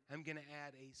find it, I'm going to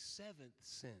add a seventh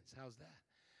sense. How's that?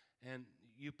 And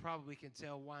you probably can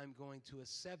tell why I'm going to a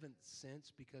seventh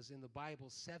sense, because in the Bible,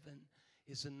 7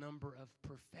 is a number of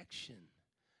perfection.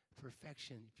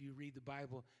 Perfection. If you read the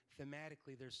Bible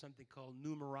thematically, there's something called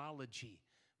numerology,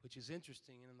 which is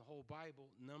interesting. And in the whole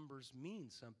Bible, numbers mean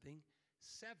something.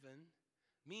 7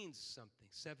 means something.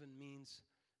 7 means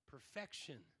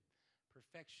perfection.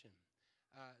 Perfection.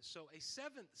 So a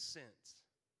seventh sense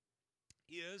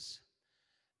is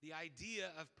the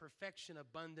idea of perfection,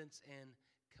 abundance, and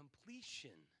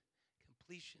completion.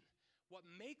 Completion. What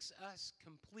makes us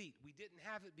complete, we didn't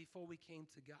have it before we came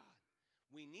to God.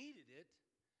 We needed it.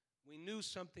 We knew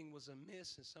something was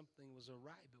amiss and something was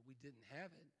awry, but we didn't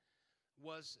have it,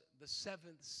 was the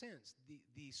seventh sense,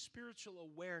 the spiritual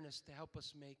awareness to help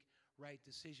us make right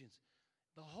decisions.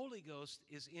 The Holy Ghost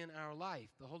is in our life.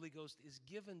 The Holy Ghost is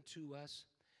given to us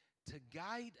to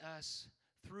guide us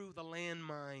through the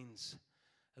landmines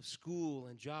of school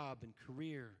and job and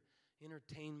career,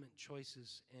 entertainment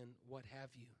choices, and what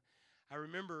have you. I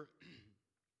remember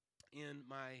in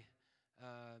my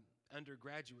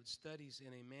undergraduate studies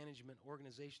in a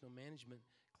organizational management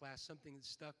class, something that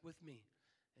stuck with me.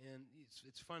 And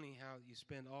it's funny how you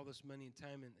spend all this money and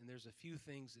time, and there's a few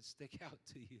things that stick out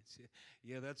to you.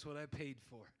 Yeah, that's what I paid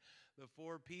for. The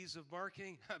 4 P's of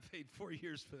marketing, I paid 4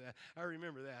 years for that. I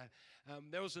remember that.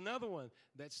 There was another one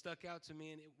that stuck out to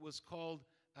me, and it was called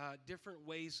different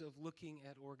ways of looking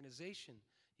at organization.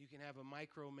 You can have a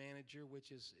micromanager,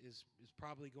 which is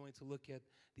probably going to look at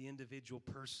the individual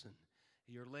person.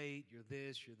 You're late, you're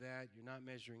this, you're that, you're not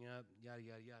measuring up, yada,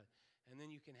 yada, yada. And then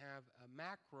you can have a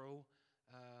macro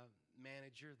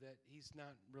manager that he's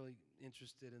not really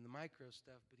interested in the micro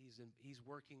stuff, but he's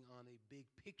working on a big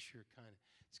picture kind of.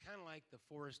 It's kind of like the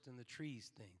forest and the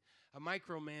trees thing. A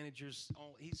micro manager's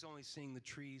he's only seeing the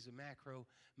trees. A macro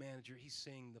manager, he's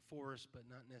seeing the forest, but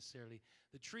not necessarily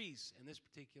the trees. And this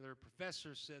particular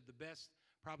professor said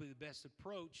probably the best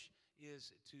approach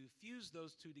is to fuse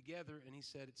those two together, and he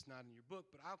said it's not in your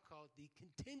book, but I'll call it the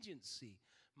contingency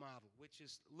model, which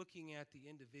is looking at the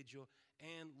individual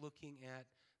and looking at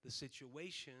the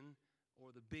situation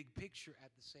or the big picture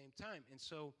at the same time. And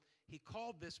so he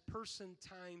called this person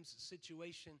times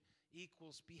situation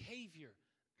equals behavior.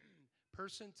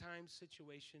 Person times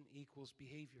situation equals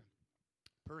behavior.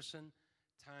 Person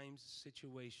times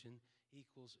situation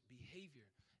equals behavior.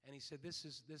 And he said this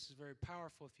is very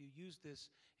powerful if you use this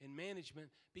in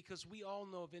management, because we all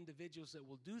know of individuals that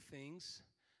will do things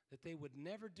that they would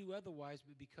never do otherwise,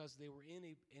 but because they were in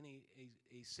a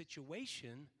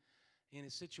situation,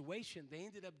 they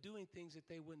ended up doing things that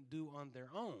they wouldn't do on their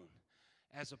own.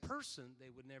 As a person,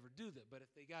 they would never do that. But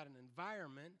if they got an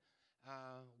environment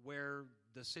where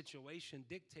the situation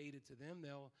dictated to them,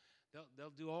 they'll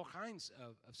do all kinds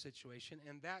of situation,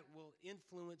 and that will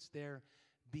influence their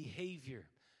behavior.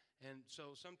 And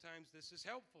so sometimes this is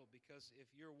helpful, because if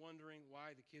you're wondering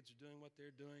why the kids are doing what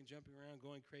they're doing, jumping around,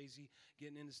 going crazy,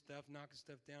 getting into stuff, knocking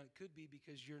stuff down, it could be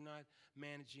because you're not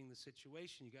managing the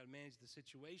situation. You got to manage the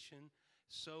situation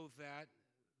so that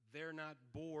they're not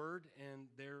bored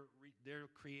and they're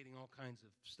creating all kinds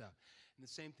of stuff. And the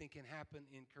same thing can happen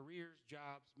in careers,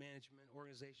 jobs, management,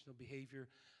 organizational behavior.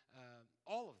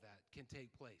 All of that can take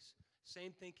place.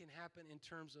 Same thing can happen in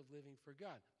terms of living for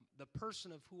God. the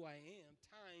person of who I am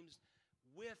times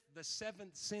with the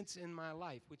seventh sense in my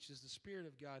life, which is the Spirit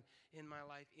of God in my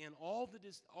life, in all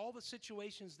the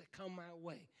situations that come my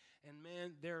way. And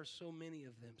man, there are so many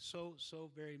of them, so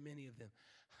very many of them.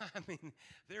 I mean,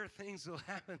 there are things that will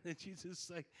happen that you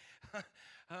just like,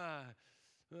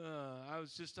 I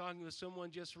was just talking with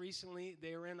someone just recently.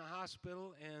 They were in the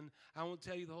hospital, and I won't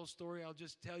tell you the whole story. I'll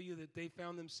just tell you that they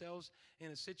found themselves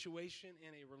in a situation,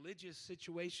 in a religious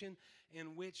situation,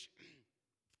 in which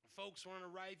folks weren't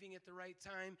arriving at the right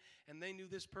time, and they knew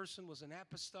this person was an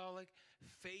apostolic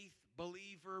faith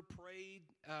believer, prayed,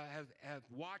 have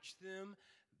watched them,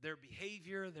 their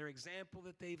behavior, their example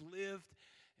that they've lived.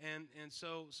 And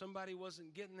so somebody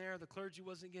wasn't getting there, the clergy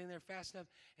wasn't getting there fast enough,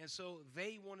 and so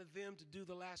they wanted them to do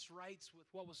the last rites with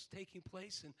what was taking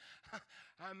place. And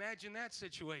I imagine that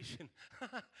situation.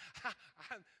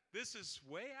 This is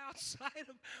way outside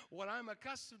of what I'm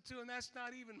accustomed to, and that's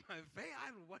not even my faith.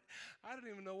 I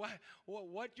don't even know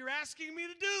what you're asking me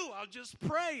to do. I'll just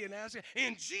pray and ask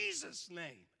in Jesus'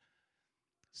 name.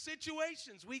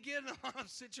 Situations. We get in a lot of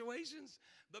situations.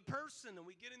 The person, and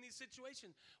we get in these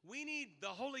situations. We need the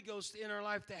Holy Ghost in our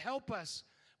life to help us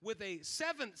with a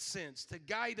seventh sense to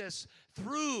guide us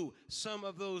through some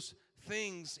of those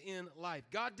things in life.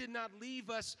 God did not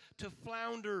leave us to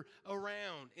flounder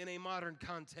around in a modern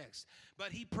context,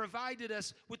 but He provided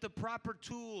us with the proper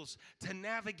tools to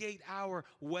navigate our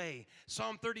way.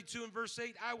 Psalm 32 and verse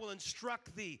 8, I will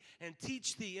instruct thee and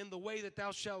teach thee in the way that thou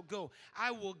shalt go.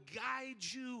 I will guide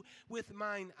you with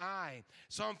mine eye.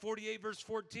 Psalm 48 verse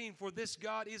 14, for this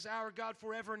God is our God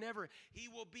forever and ever. He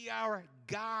will be our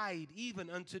guide even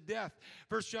unto death.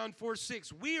 1 John 4,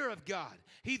 6, we are of God.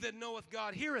 He that knoweth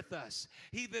God heareth us.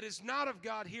 He that is not of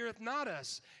God heareth not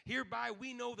us. Hereby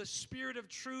we know the spirit of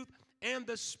truth and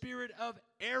the spirit of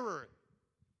error.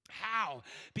 How?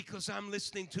 Because I'm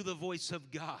listening to the voice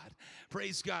of God.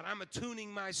 Praise God. I'm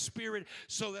attuning my spirit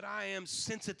so that I am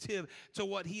sensitive to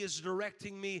what He is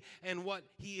directing me and what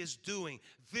He is doing.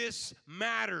 This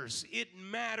matters. It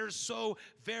matters so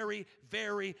very,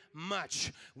 very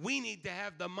much. We need to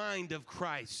have the mind of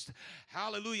Christ.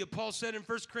 Hallelujah. Paul said in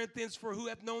 1 Corinthians, for who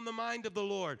hath known the mind of the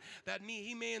Lord, that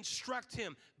He may instruct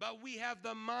him. But we have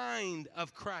the mind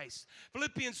of Christ.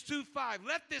 Philippians 2:5,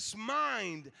 let this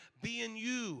mind be in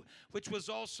you, which was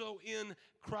also in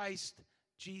Christ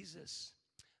Jesus.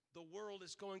 The world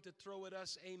is going to throw at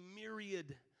us a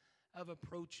myriad of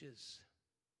approaches.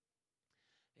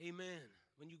 Amen.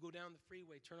 When you go down the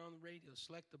freeway, turn on the radio,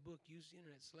 select the book, use the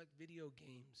internet, select video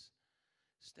games,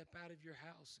 step out of your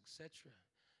house, etc.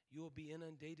 You will be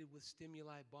inundated with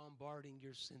stimuli bombarding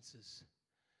your senses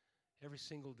every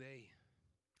single day.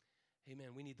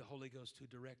 Amen. We need the Holy Ghost to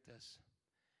direct us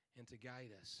and to guide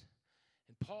us.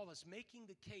 And Paul is making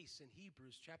the case in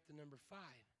Hebrews chapter number 5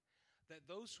 that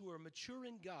those who are mature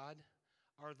in God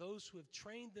are those who have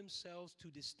trained themselves to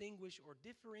distinguish or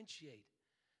differentiate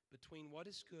between what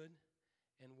is good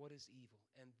and what is evil.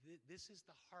 And this is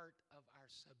the heart of our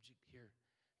subject here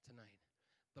tonight.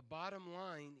 The bottom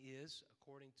line is,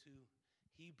 according to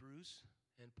Hebrews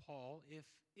and Paul,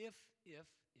 if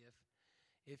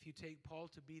you take Paul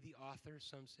to be the author,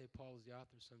 some say Paul is the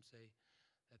author, some say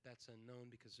that that's unknown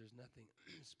because there's nothing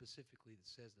specifically that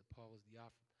says that Paul is the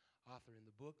author in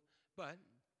the book. But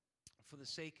for the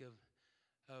sake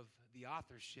of the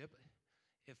authorship,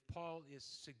 if Paul is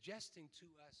suggesting to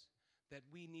us that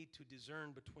we need to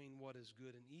discern between what is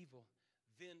good and evil,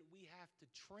 then we have to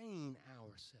train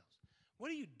ourselves. What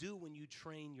do you do when you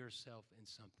train yourself in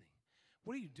something?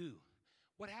 What do?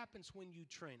 What happens when you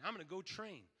train? I'm going to go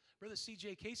train. Brother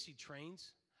C.J. Casey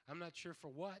trains. I'm not sure for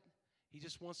what. He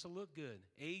just wants to look good.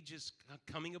 Age is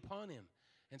coming upon him.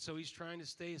 And so he's trying to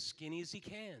stay as skinny as he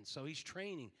can. So he's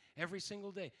training every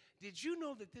single day. Did you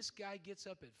know that this guy gets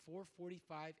up at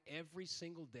 4:45 every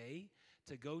single day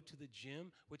to go to the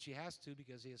gym, which he has to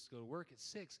because he has to go to work at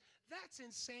 6? That's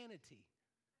insanity.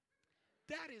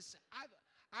 That is,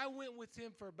 I went with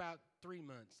him for about 3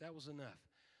 months. That was enough.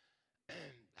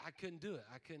 I couldn't do it.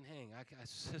 I couldn't hang.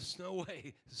 There's no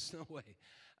way. There's no way.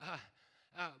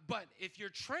 But if you're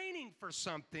training for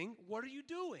something, what are you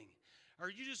doing? Are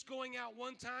you just going out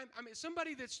one time? I mean,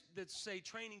 somebody that's say,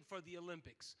 training for the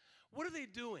Olympics. What are they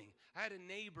doing? I had a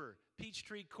neighbor,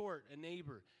 Peachtree Court, a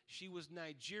neighbor. She was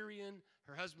Nigerian.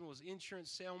 Her husband was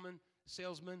insurance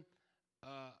salesman.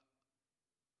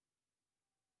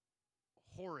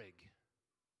 Horig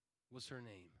was her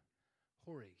name.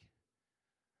 Horig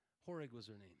was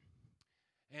her name.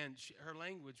 And her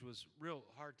language was real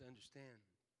hard to understand.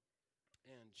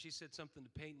 And she said something to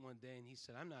Peyton one day, and he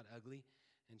said, I'm not ugly.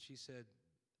 And she said,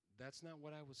 that's not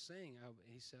what I was saying.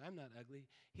 He said, I'm not ugly.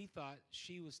 He thought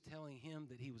she was telling him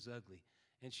that he was ugly,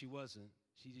 and she wasn't.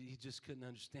 He just couldn't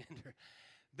understand her.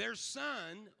 Their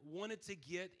son wanted to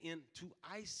get into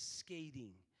ice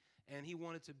skating, and he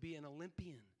wanted to be an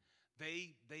Olympian.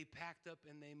 They packed up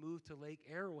and they moved to Lake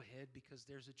Arrowhead because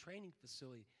there's a training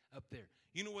facility up there.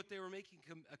 You know what they were making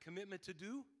a commitment to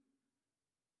do?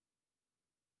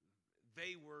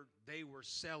 They were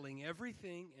selling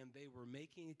everything, and they were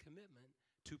making a commitment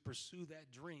to pursue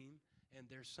that dream and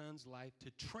their son's life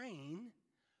to train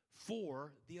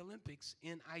for the Olympics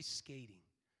in ice skating.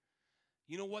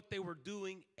 You know what they were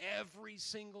doing every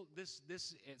single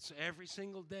every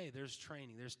single day? There's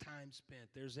training, there's time spent,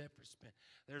 there's effort spent,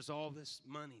 there's all this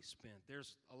money spent,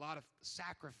 there's a lot of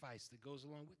sacrifice that goes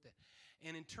along with that.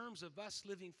 And in terms of us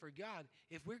living for God,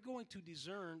 if we're going to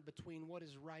discern between what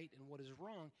is right and what is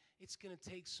wrong, it's going to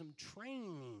take some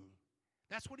training.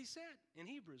 That's what he said in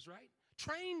Hebrews, right?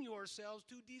 Train yourselves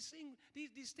to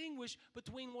distinguish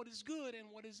between what is good and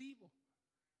what is evil.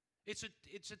 It's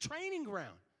a training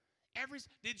ground.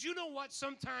 Did you know what?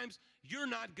 Sometimes you're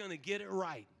not going to get it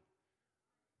right.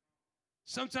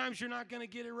 Sometimes you're not going to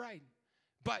get it right.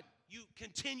 But you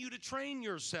continue to train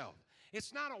yourself.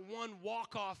 It's not a one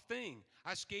walk-off thing.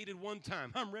 I skated one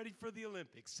time. I'm ready for the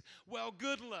Olympics. Well,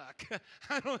 good luck.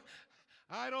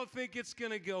 I don't think it's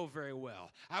going to go very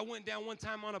well. I went down one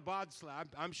time on a bobsled.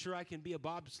 I'm sure I can be a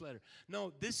bobsledder.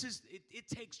 No, it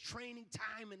takes training,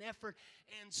 time, and effort,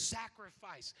 and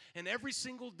sacrifice. And every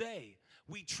single day,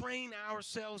 we train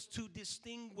ourselves to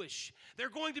distinguish. There are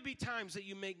going to be times that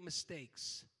you make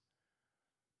mistakes.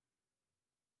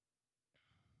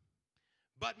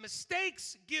 But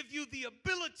mistakes give you the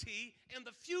ability in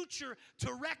the future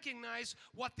to recognize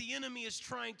what the enemy is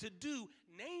trying to do,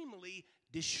 namely,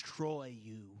 destroy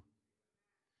you.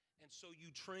 And so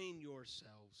you train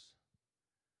yourselves,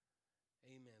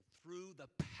 amen, through the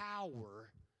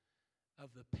power of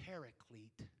the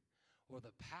Paraclete, or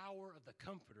the power of the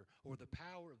Comforter, or the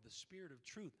power of the Spirit of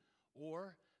truth,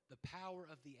 or the power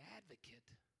of the Advocate,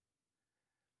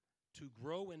 to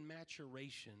grow in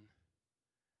maturation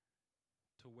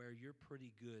to where you're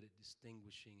pretty good at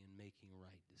distinguishing and making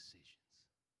right decisions.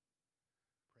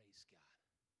 Praise God.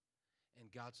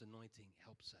 And God's anointing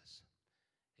helps us.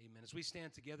 Amen. As we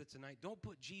stand together tonight, don't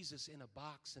put Jesus in a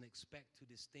box and expect to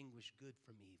distinguish good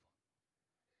from evil.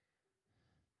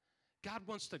 God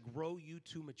wants to grow you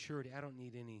to maturity. I don't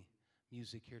need any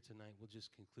music here tonight. We'll just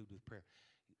conclude with prayer.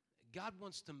 God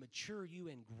wants to mature you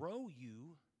and grow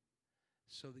you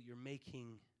so that you're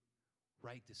making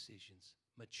right decisions,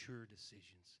 mature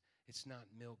decisions. It's not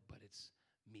milk, but it's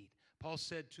meat. Paul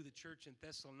said to the church in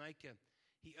Thessalonica,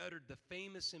 he uttered the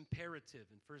famous imperative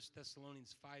in 1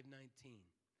 Thessalonians 5:19.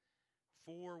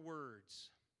 4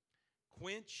 words.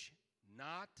 Quench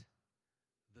not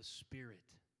the Spirit.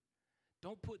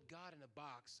 Don't put God in a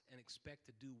box and expect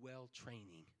to do well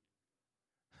training.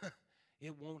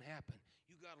 It won't happen.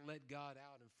 You got to let God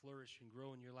out and flourish and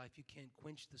grow in your life. You can't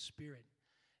quench the Spirit.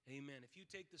 Amen. If you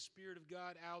take the Spirit of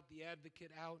God out, the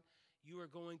Advocate out, you are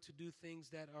going to do things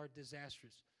that are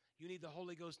disastrous. You need the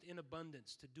Holy Ghost in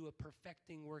abundance to do a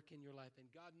perfecting work in your life. And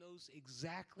God knows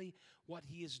exactly what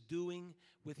He is doing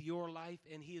with your life,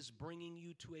 and He is bringing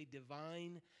you to a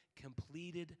divine,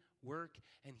 completed work,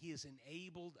 and He has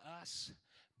enabled us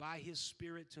by His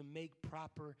Spirit to make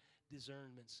proper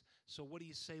discernments. So what do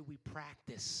you say we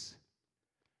practice?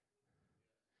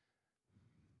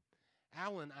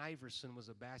 Allen Iverson was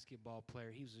a basketball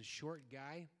player. He was a short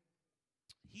guy.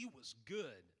 He was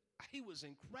good. He was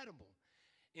incredible.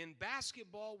 In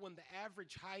basketball, when the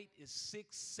average height is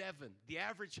 6'7", the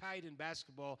average height in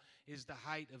basketball is the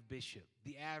height of Bishop,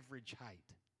 the average height.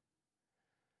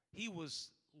 He was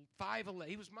 5'11".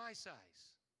 He was my size,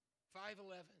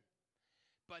 5'11".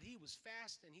 But he was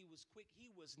fast and he was quick.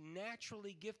 He was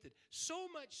naturally gifted, so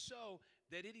much so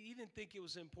that he didn't think it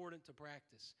was important to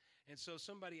practice. And so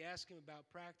somebody asked him about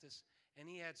practice, and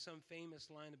he had some famous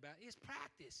line about, it's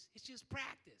practice. It's just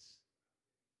practice.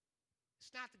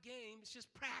 It's not the game. It's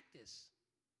just practice.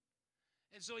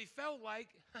 And so he felt like,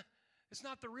 it's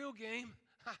not the real game.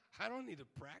 I don't need to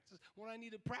practice. What I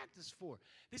need to practice for?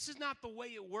 This is not the way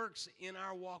it works in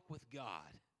our walk with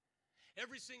God.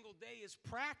 Every single day is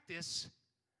practice,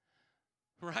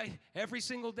 right? Every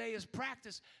single day is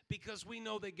practice because we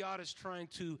know that God is trying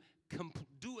to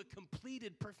do a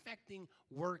completed, perfecting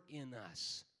work in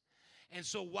us. And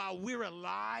so while we're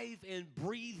alive and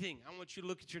breathing, I want you to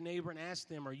look at your neighbor and ask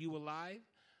them, are you alive?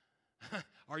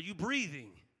 Are you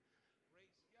breathing?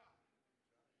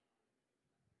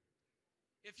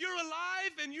 If you're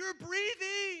alive and you're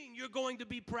breathing, you're going to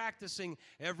be practicing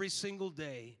every single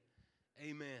day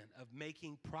amen, of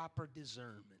making proper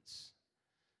discernments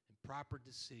and proper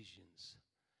decisions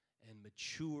and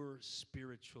mature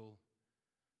spiritual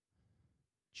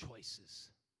choices.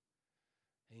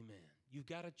 Amen. You've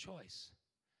got a choice.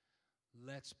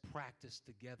 Let's practice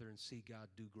together and see God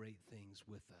do great things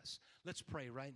with us. Let's pray right now.